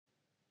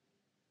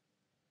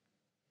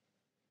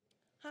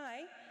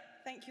Hi,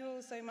 thank you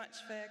all so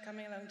much for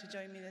coming along to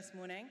join me this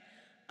morning.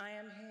 I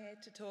am here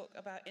to talk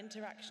about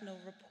interactional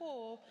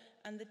rapport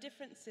and the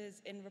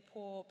differences in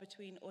rapport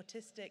between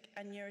autistic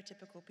and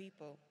neurotypical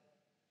people.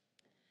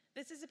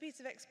 This is a piece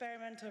of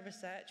experimental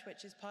research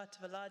which is part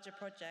of a larger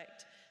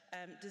project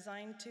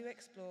designed to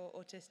explore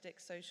autistic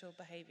social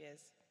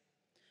behaviours.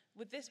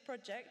 With this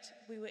project,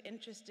 we were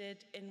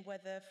interested in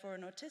whether for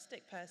an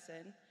autistic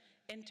person,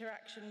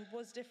 interaction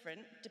was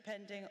different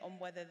depending on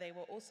whether they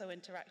were also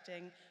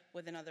interacting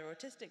with another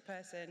autistic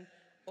person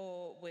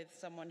or with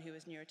someone who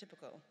is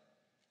neurotypical.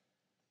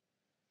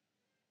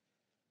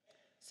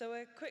 So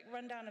a quick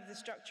rundown of the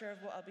structure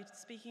of what I'll be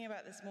speaking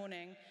about this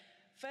morning.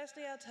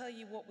 Firstly, I'll tell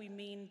you what we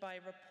mean by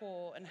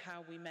rapport and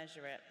how we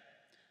measure it.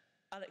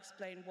 I'll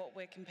explain what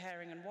we're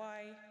comparing and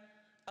why.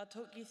 I'll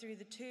talk you through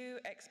the two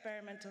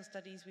experimental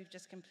studies we've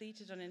just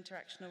completed on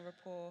interactional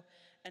rapport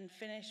and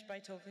finish by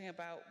talking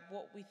about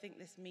what we think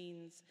this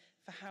means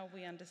for how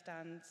we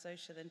understand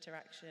social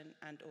interaction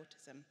and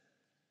autism.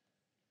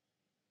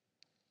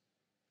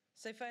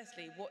 So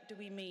firstly, what do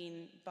we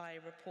mean by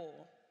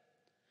rapport?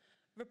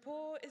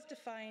 Rapport is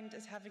defined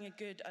as having a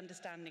good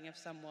understanding of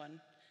someone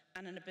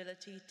and an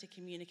ability to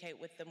communicate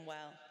with them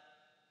well.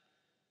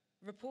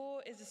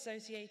 Rapport is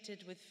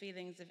associated with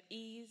feelings of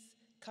ease,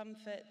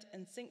 comfort,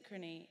 and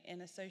synchrony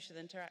in a social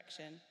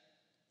interaction.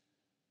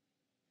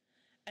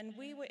 And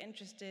we were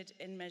interested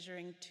in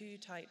measuring two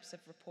types of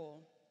rapport.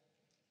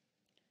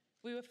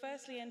 We were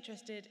firstly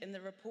interested in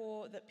the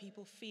rapport that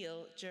people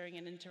feel during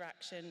an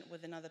interaction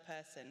with another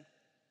person.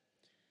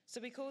 So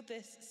we called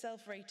this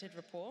self-rated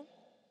rapport.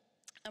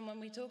 And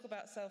when we talk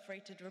about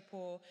self-rated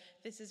rapport,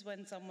 this is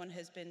when someone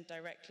has been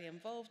directly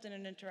involved in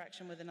an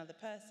interaction with another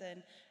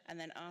person, and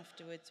then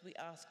afterwards we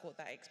ask what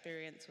that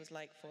experience was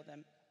like for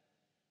them.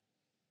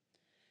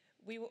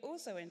 We were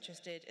also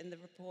interested in the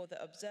rapport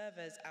that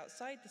observers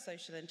outside the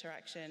social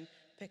interaction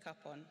pick up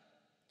on.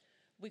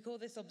 We call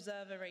this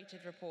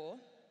observer-rated rapport,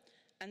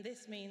 and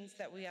this means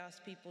that we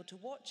ask people to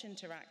watch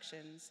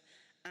interactions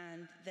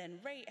and then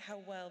rate how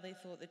well they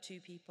thought the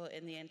two people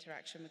in the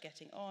interaction were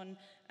getting on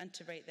and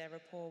to rate their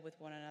rapport with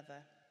one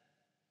another.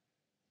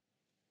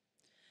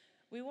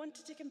 We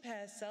wanted to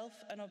compare self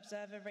and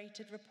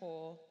observer-rated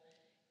rapport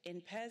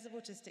in pairs of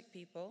autistic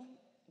people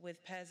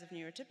with pairs of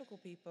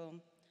neurotypical people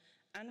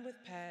and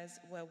with pairs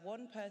where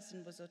one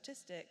person was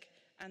autistic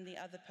and the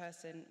other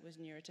person was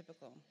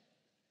neurotypical.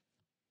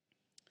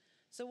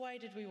 So why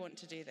did we want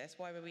to do this?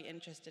 Why were we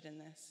interested in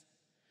this?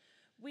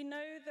 We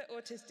know that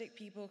autistic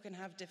people can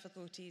have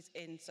difficulties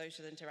in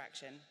social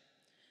interaction.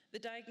 The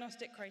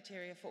diagnostic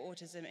criteria for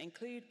autism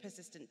include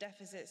persistent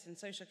deficits in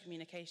social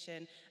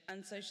communication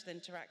and social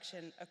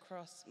interaction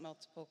across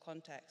multiple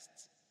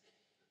contexts.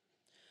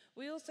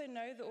 We also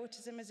know that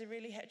autism is a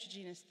really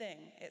heterogeneous thing.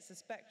 It's a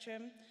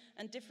spectrum,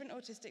 and different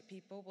autistic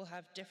people will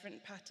have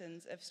different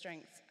patterns of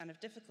strengths and of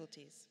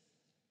difficulties.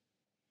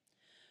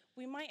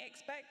 We might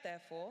expect,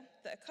 therefore,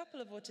 that a couple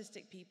of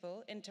autistic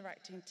people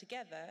interacting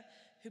together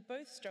who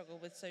both struggle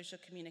with social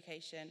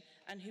communication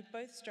and who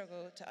both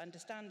struggle to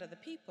understand other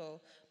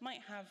people might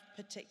have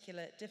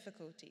particular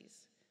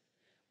difficulties.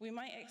 We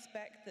might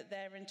expect that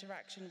their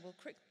interaction will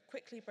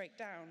quickly break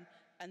down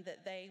and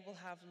that they will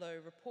have low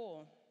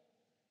rapport.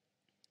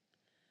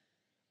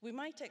 We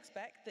might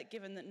expect that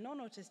given that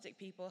non-autistic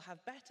people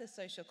have better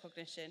social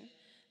cognition,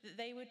 that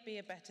they would be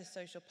a better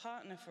social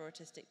partner for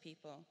autistic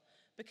people,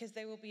 because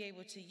they will be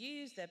able to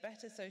use their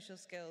better social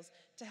skills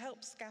to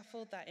help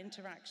scaffold that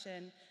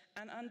interaction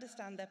and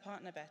understand their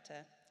partner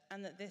better,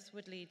 and that this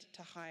would lead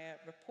to higher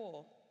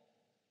rapport.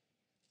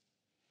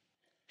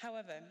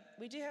 However,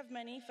 we do have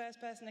many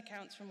first-person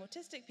accounts from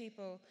autistic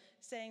people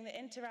saying that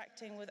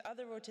interacting with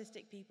other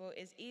autistic people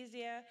is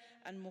easier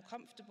and more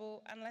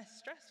comfortable and less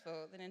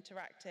stressful than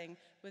interacting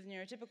with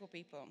neurotypical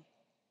people.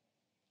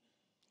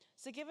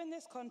 So given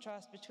this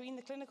contrast between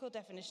the clinical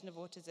definition of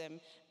autism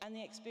and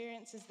the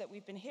experiences that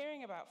we've been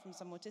hearing about from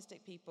some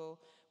autistic people,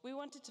 we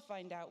wanted to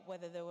find out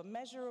whether there were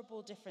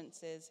measurable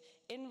differences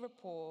in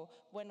rapport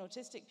when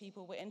autistic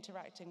people were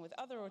interacting with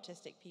other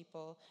autistic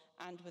people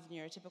and with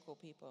neurotypical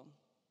people.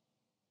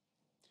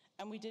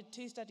 And we did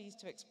two studies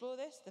to explore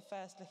this, the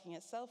first looking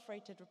at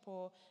self-rated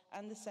rapport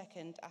and the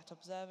second at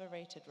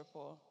observer-rated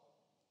rapport.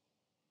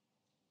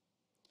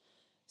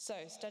 So,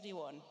 study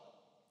one.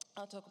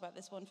 I'll talk about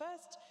this one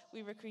first.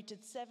 We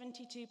recruited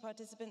 72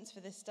 participants for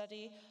this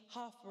study.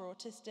 Half were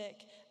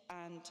autistic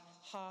and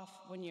half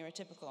were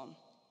neurotypical.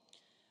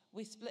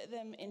 We split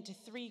them into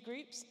 3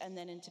 groups and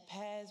then into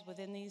pairs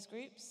within these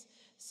groups.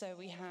 So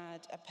we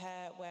had a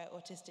pair where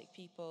autistic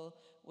people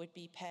would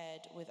be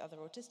paired with other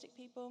autistic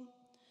people.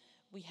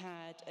 We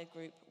had a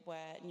group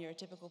where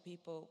neurotypical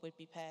people would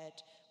be paired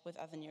with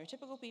other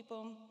neurotypical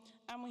people.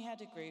 And we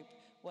had a group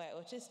where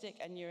autistic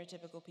and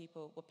neurotypical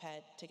people were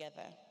paired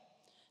together.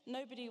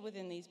 Nobody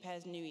within these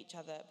pairs knew each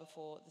other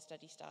before the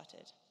study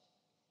started.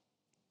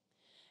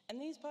 And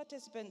these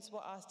participants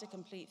were asked to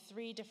complete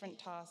 3 different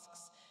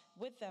tasks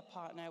with their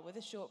partner with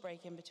a short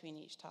break in between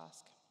each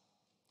task.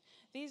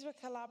 These were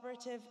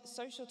collaborative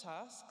social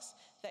tasks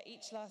that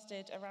each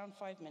lasted around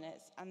 5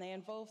 minutes, and they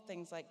involved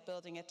things like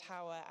building a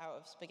tower out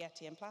of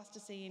spaghetti and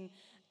plasticine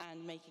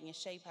and making a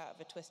shape out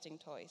of a twisting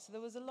toy. So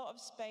there was a lot of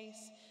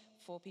space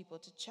for people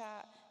to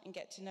chat and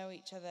get to know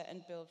each other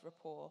and build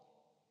rapport.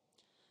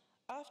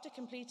 After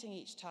completing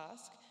each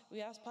task,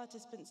 we asked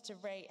participants to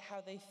rate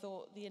how they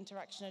thought the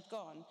interaction had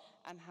gone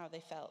and how they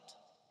felt.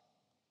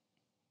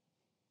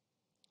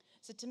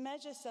 So to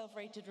measure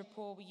self-rated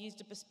rapport, we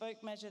used a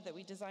bespoke measure that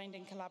we designed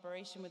in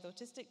collaboration with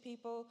autistic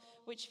people,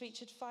 which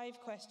featured 5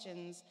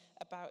 questions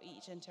about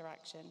each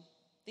interaction.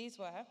 These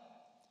were: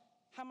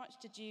 how much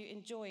did you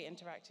enjoy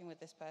interacting with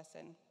this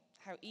person?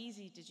 How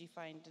easy did you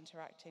find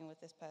interacting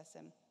with this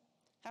person?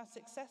 How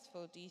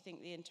successful do you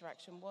think the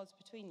interaction was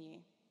between you?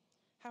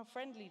 How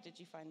friendly did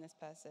you find this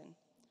person?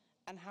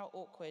 And how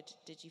awkward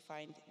did you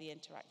find the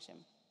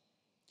interaction?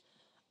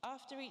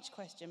 After each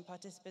question,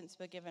 participants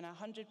were given a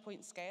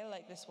 100-point scale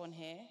like this one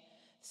here.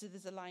 So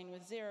there's a line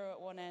with 0 at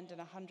one end and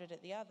 100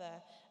 at the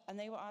other, and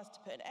they were asked to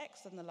put an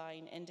X on the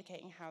line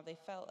indicating how they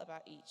felt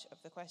about each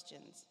of the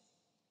questions.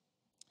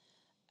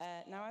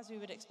 Now, as we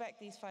would expect,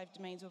 these 5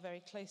 domains were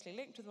very closely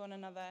linked with one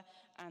another,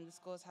 and the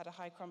scores had a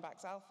high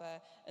Crombach's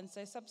alpha, and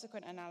so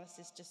subsequent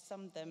analysis just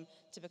summed them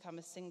to become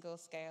a single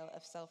scale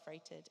of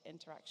self-rated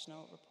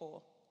interactional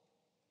rapport.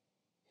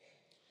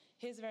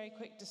 Here's a very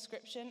quick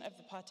description of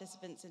the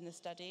participants in the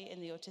study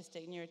in the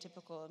autistic,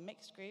 neurotypical, and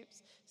mixed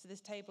groups. So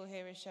this table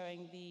here is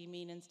showing the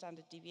mean and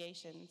standard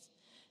deviations.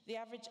 The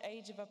average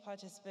age of our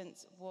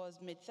participants was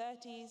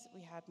mid-30s.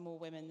 We had more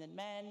women than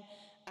men,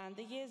 and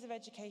the years of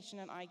education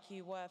and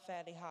IQ were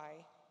fairly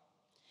high.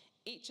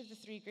 Each of the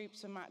 3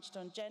 groups were matched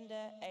on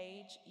gender,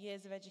 age,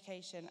 years of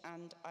education,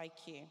 and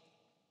IQ.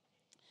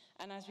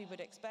 And as we would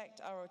expect,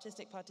 our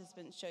autistic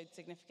participants showed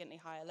significantly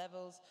higher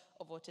levels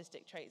of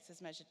autistic traits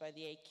as measured by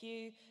the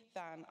AQ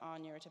than our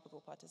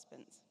neurotypical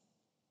participants.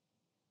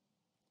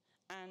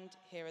 And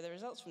here are the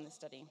results from this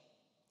study.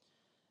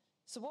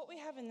 So what we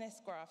have in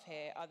this graph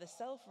here are the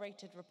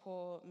self-rated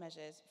rapport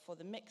measures for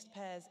the mixed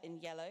pairs in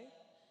yellow,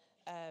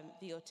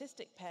 the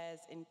autistic pairs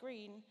in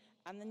green,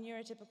 and the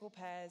neurotypical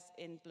pairs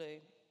in blue.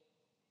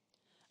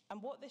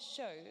 And what this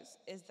shows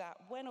is that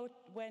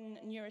when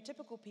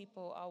neurotypical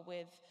people are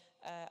with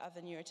other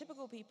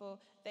neurotypical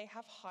people, they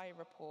have high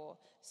rapport.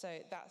 So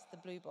that's the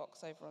blue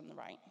box over on the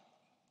right.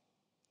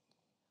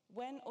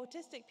 When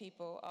autistic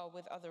people are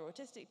with other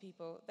autistic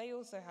people, they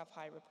also have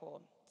high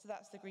rapport. So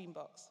that's the green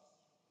box.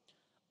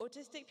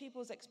 Autistic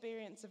people's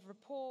experience of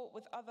rapport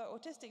with other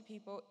autistic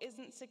people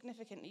isn't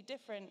significantly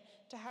different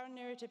to how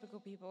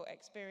neurotypical people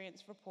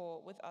experience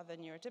rapport with other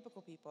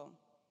neurotypical people.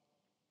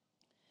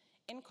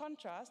 In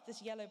contrast,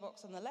 this yellow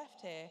box on the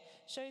left here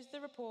shows the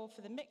rapport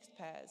for the mixed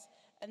pairs,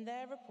 and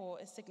their rapport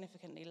is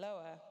significantly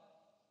lower.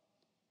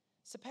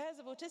 So pairs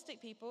of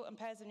autistic people and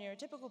pairs of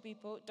neurotypical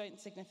people don't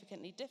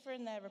significantly differ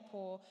in their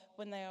rapport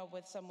when they are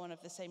with someone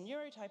of the same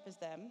neurotype as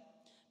them,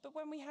 but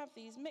when we have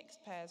these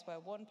mixed pairs where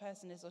one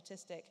person is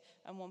autistic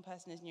and one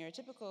person is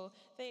neurotypical,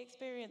 they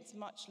experience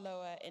much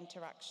lower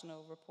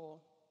interactional rapport.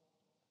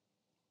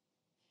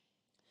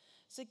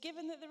 So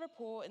given that the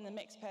rapport in the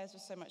mixed pairs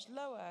was so much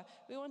lower,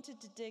 we wanted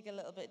to dig a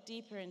little bit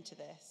deeper into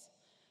this.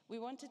 We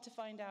wanted to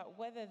find out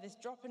whether this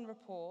drop in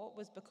rapport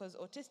was because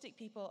autistic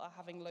people are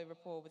having low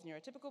rapport with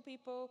neurotypical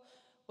people,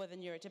 whether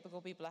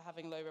neurotypical people are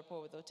having low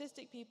rapport with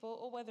autistic people,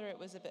 or whether it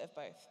was a bit of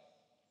both.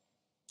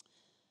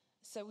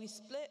 So we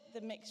split the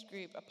mixed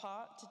group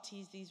apart to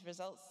tease these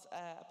results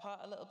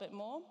apart a little bit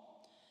more.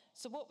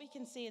 So what we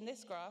can see in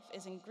this graph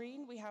is in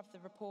green, we have the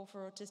rapport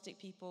for autistic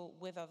people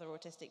with other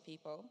autistic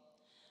people.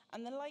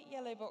 And the light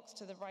yellow box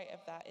to the right of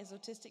that is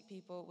autistic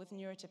people with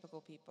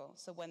neurotypical people,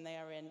 so when they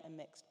are in a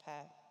mixed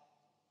pair.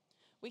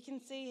 We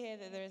can see here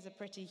that there is a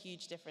pretty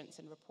huge difference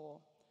in rapport.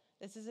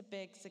 This is a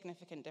big,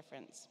 significant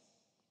difference.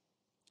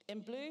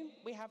 In blue,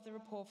 we have the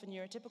rapport for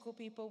neurotypical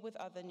people with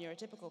other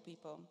neurotypical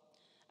people.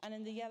 And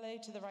in the yellow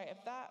to the right of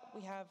that,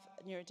 we have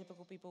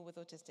neurotypical people with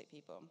autistic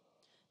people.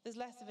 There's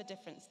less of a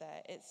difference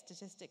there. It's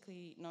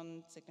statistically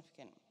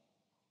non-significant.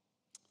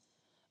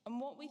 And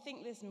what we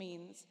think this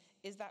means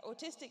is that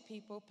autistic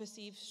people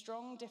perceive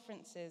strong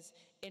differences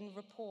in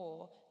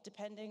rapport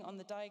depending on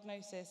the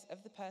diagnosis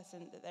of the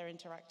person that they're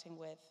interacting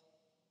with.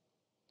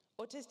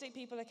 Autistic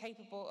people are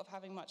capable of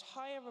having much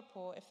higher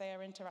rapport if they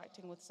are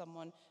interacting with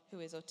someone who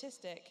is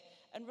autistic,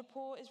 and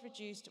rapport is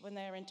reduced when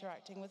they are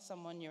interacting with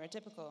someone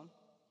neurotypical.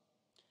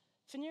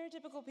 For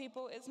neurotypical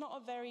people, it's not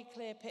a very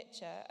clear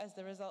picture, as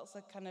the results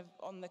are kind of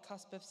on the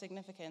cusp of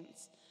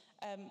significance.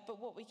 But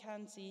what we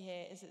can see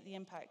here is that the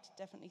impact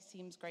definitely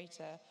seems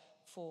greater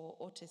for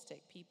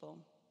autistic people.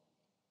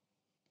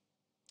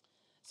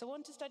 So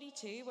on to study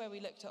 2, where we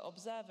looked at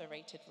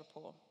observer-rated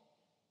rapport.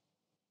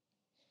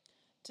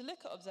 To look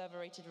at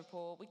observer-rated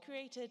rapport, we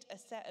created a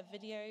set of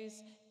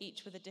videos,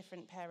 each with a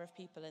different pair of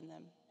people in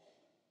them.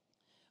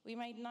 We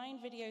made 9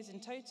 videos in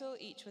total,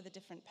 each with a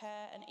different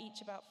pair, and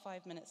each about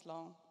 5 minutes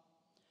long.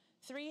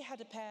 3 had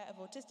a pair of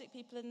autistic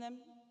people in them,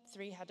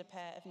 3 had a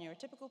pair of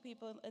neurotypical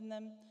people in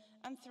them,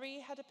 and 3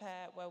 had a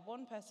pair where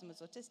one person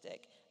was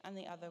autistic and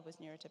the other was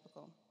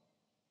neurotypical.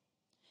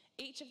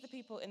 Each of the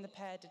people in the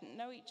pair didn't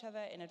know each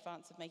other in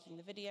advance of making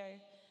the video,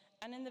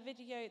 and in the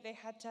video they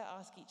had to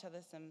ask each other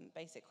some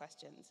basic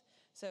questions.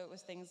 So it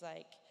was things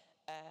like,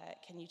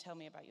 can you tell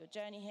me about your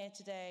journey here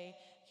today?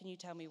 Can you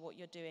tell me what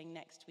you're doing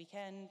next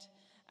weekend?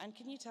 And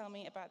can you tell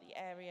me about the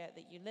area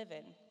that you live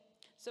in?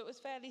 So it was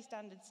fairly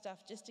standard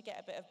stuff just to get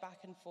a bit of back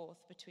and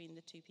forth between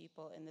the two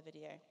people in the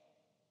video.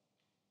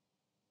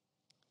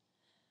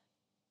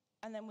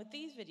 And then with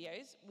these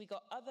videos, we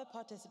got other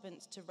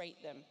participants to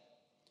rate them.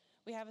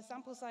 We have a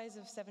sample size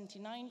of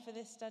 79 for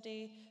this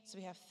study, so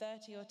we have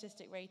 30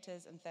 autistic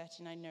raters and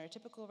 39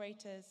 neurotypical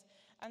raters,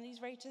 and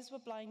these raters were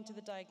blind to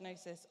the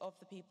diagnosis of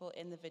the people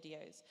in the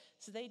videos,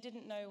 so they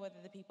didn't know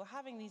whether the people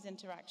having these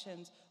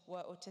interactions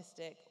were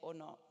autistic or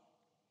not.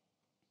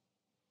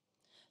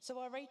 So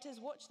our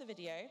raters watch the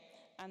video,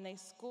 and they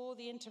score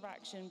the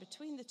interaction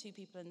between the two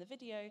people in the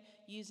video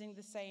using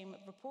the same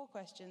rapport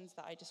questions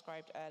that I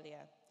described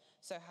earlier.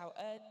 So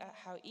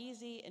how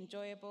easy,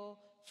 enjoyable,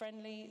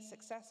 friendly,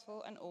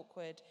 successful, and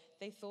awkward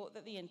they thought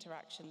that the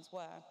interactions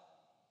were.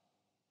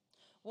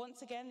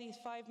 Once again, these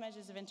 5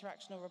 measures of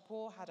interactional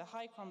rapport had a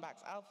high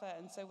Crombach's alpha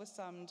and so were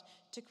summed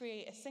to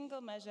create a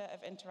single measure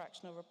of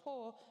interactional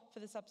rapport for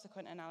the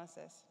subsequent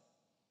analysis.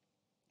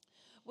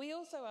 We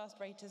also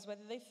asked raters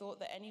whether they thought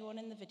that anyone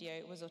in the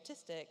video was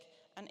autistic,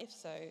 and if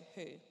so,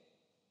 who.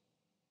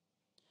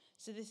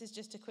 So this is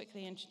just to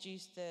quickly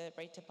introduce the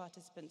rater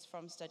participants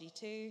from study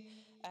 2.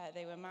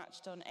 They were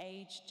matched on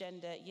age,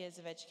 gender, years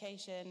of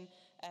education.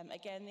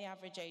 Again, the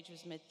average age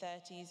was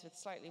mid-30s with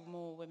slightly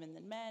more women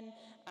than men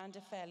and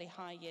a fairly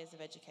high years of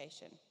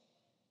education.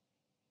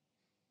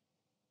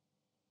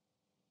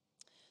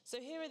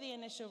 So here are the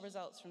initial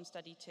results from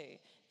study 2.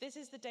 This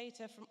is the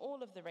data from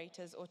all of the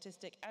raters,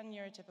 autistic and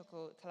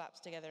neurotypical,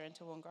 collapsed together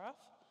into one graph.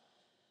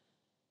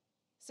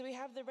 So we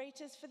have the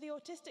raters for the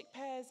autistic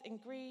pairs in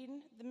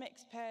green, the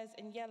mixed pairs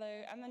in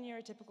yellow, and the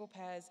neurotypical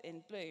pairs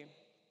in blue.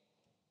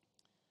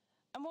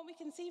 And what we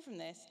can see from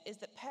this is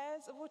that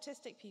pairs of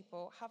autistic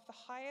people have the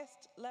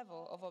highest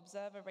level of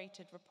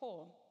observer-rated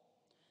rapport.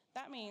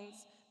 That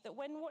means that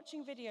when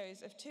watching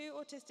videos of 2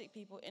 autistic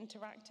people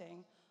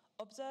interacting,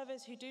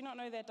 observers who do not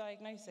know their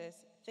diagnosis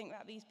think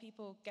that these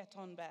people get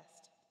on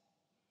best.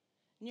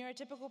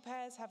 Neurotypical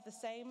pairs have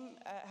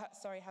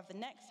the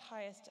next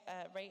highest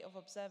rate of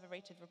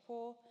observer-rated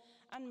rapport,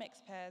 and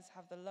mixed pairs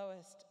have the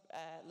lowest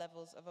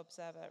levels of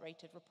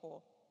observer-rated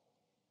rapport.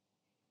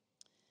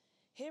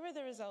 Here are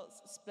the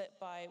results split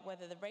by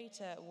whether the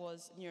rater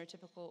was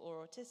neurotypical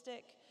or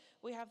autistic.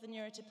 We have the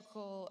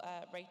neurotypical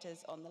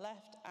raters on the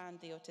left and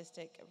the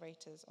autistic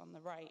raters on the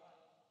right.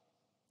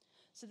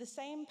 So the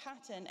same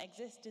pattern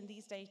exists in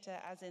these data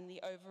as in the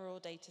overall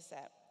data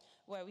set,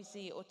 where we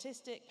see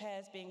autistic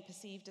pairs being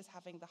perceived as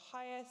having the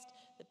highest,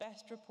 the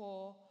best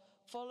rapport,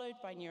 followed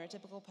by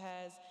neurotypical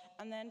pairs,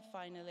 and then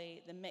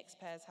finally the mixed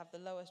pairs have the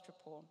lowest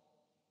rapport.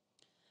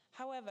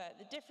 However,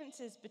 the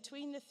differences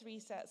between the 3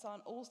 sets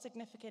aren't all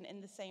significant in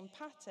the same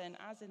pattern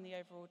as in the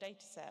overall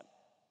data set.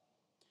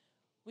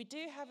 We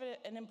do have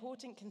an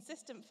important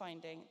consistent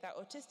finding that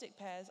autistic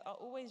pairs are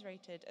always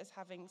rated as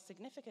having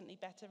significantly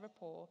better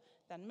rapport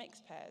than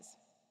mixed pairs.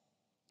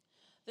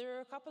 There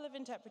are a couple of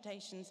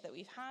interpretations that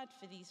we've had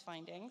for these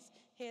findings.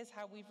 Here's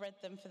how we've read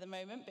them for the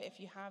moment, but if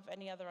you have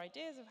any other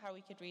ideas of how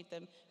we could read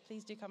them,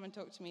 please do come and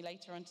talk to me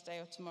later on today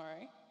or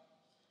tomorrow.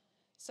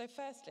 So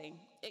firstly,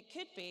 it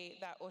could be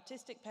that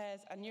autistic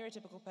pairs and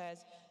neurotypical pairs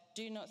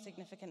do not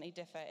significantly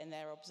differ in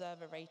their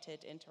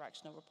observer-rated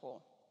interactional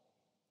rapport.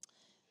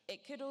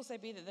 It could also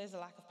be that there's a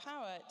lack of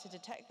power to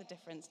detect the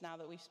difference now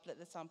that we've split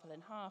the sample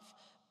in half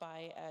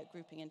by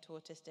grouping into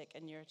autistic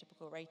and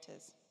neurotypical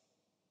raters.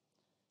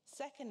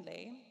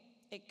 Secondly,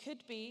 it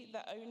could be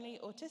that only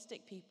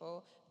autistic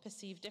people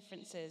perceive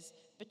differences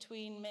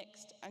between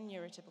mixed and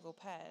neurotypical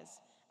pairs,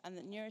 and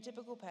that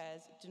neurotypical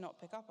pairs do not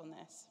pick up on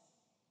this.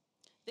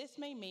 This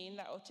may mean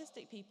that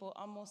autistic people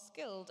are more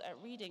skilled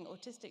at reading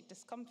autistic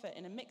discomfort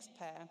in a mixed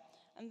pair,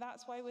 and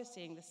that's why we're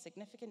seeing this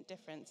significant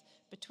difference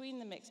between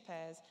the mixed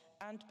pairs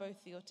and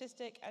both the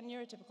autistic and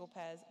neurotypical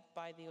pairs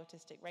by the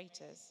autistic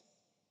raters.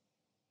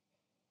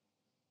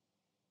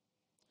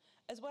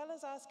 As well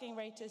as asking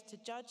raters to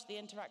judge the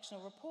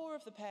interactional rapport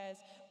of the pairs,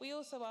 we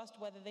also asked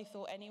whether they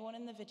thought anyone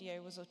in the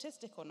video was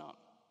autistic or not.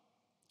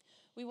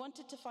 We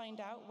wanted to find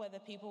out whether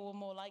people were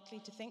more likely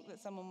to think that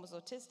someone was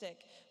autistic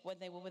when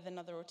they were with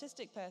another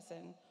autistic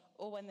person,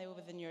 or when they were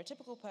with a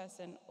neurotypical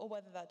person, or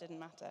whether that didn't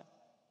matter.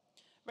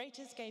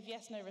 Raters gave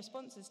yes/no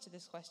responses to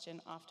this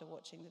question after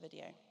watching the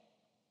video.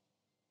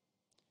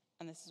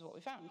 And this is what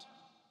we found.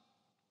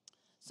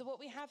 So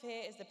what we have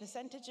here is the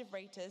percentage of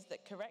raters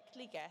that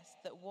correctly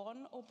guessed that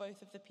one or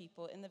both of the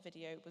people in the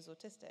video was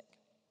autistic.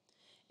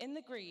 In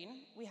the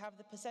green, we have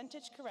the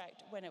percentage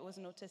correct when it was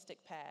an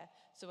autistic pair,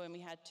 so when we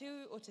had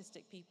 2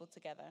 autistic people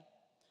together.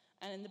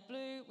 And in the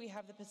blue, we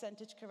have the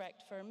percentage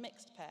correct for a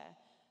mixed pair,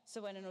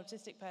 so when an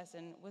autistic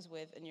person was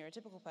with a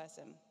neurotypical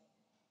person.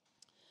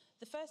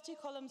 The first 2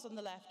 columns on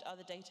the left are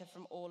the data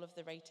from all of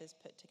the raters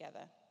put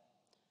together.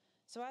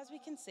 So as we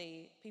can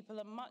see, people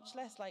are much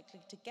less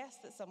likely to guess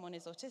that someone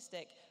is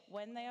autistic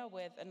when they are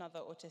with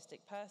another autistic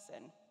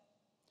person.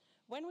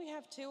 When we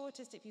have two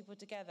autistic people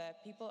together,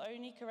 people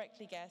only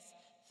correctly guess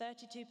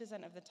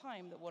 32% of the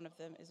time that one of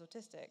them is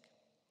autistic.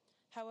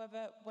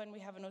 However, when we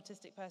have an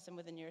autistic person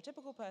with a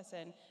neurotypical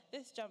person,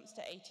 this jumps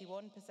to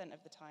 81%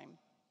 of the time.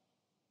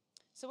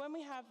 So when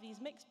we have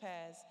these mixed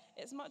pairs,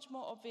 it's much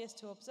more obvious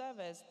to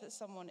observers that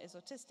someone is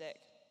autistic.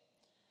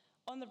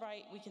 On the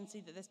right, we can see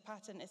that this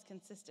pattern is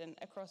consistent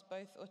across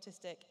both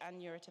autistic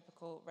and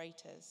neurotypical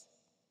raters.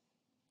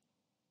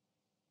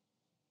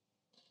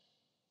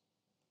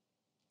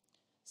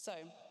 So,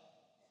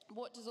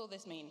 what does all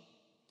this mean?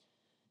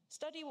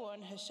 Study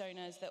 1 has shown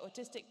us that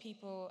autistic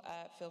people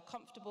feel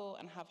comfortable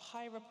and have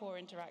high rapport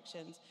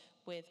interactions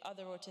with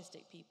other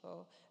autistic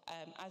people,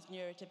 as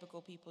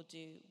neurotypical people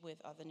do with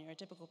other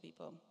neurotypical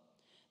people.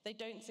 They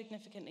don't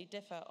significantly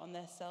differ on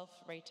their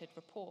self-rated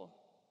rapport.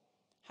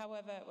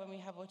 However, when we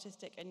have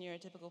autistic and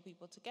neurotypical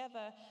people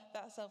together,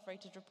 that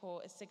self-rated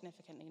rapport is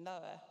significantly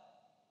lower.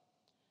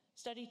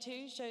 Study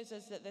 2 shows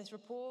us that this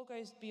rapport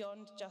goes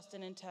beyond just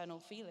an internal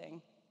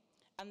feeling,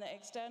 and that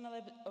external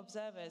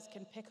observers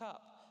can pick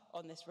up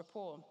on this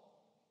rapport.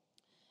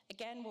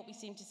 Again, what we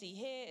seem to see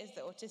here is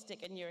that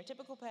autistic and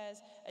neurotypical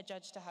pairs are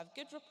judged to have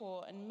good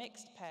rapport and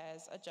mixed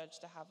pairs are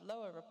judged to have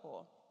lower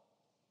rapport.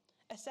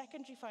 A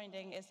secondary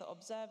finding is that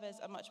observers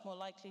are much more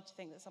likely to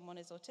think that someone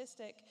is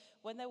autistic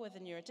when they're with a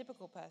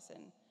neurotypical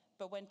person,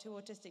 but when two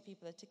autistic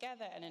people are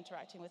together and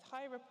interacting with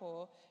high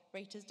rapport,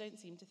 raters don't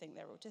seem to think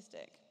they're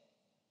autistic.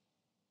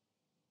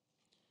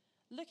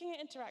 Looking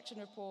at interaction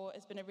rapport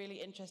has been a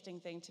really interesting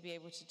thing to be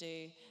able to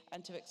do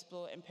and to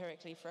explore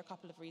empirically for a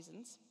couple of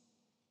reasons.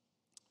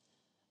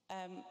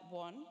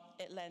 One,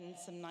 it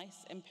lends some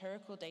nice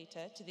empirical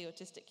data to the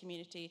autistic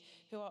community,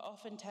 who are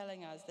often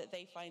telling us that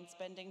they find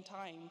spending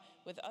time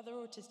with other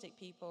autistic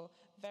people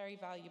very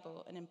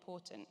valuable and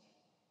important.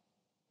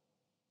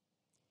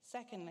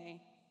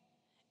 Secondly,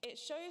 it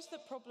shows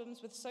that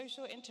problems with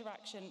social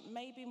interaction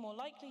may be more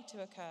likely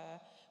to occur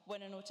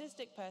when an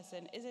autistic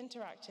person is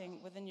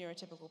interacting with a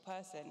neurotypical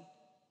person.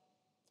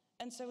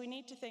 And so we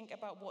need to think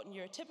about what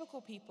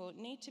neurotypical people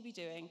need to be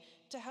doing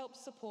to help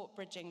support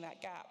bridging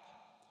that gap,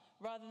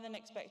 rather than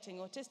expecting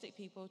autistic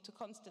people to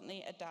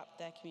constantly adapt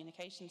their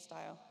communication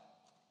style.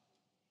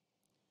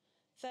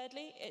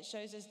 Thirdly, it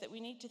shows us that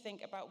we need to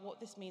think about what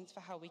this means for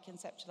how we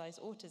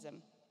conceptualize autism.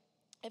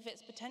 If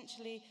it's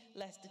potentially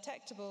less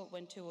detectable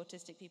when two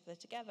autistic people are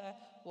together,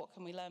 what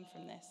can we learn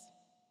from this?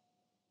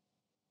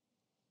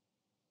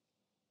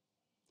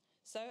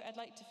 So I'd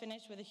like to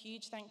finish with a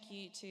huge thank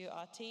you to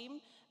our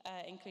team,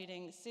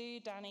 including Sue,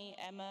 Danny,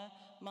 Emma,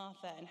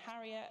 Martha, and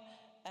Harriet,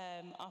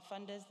 our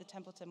funders, the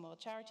Templeton World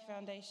Charity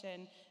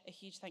Foundation. A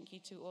huge thank you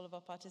to all of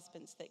our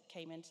participants that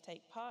came in to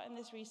take part in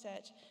this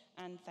research,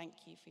 and thank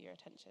you for your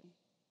attention.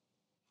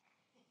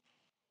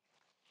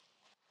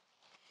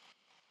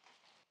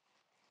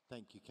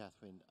 Thank you,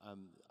 Catherine.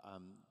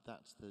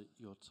 That's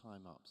your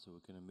time up, so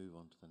we're going to move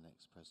on to the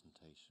next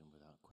presentation without questions.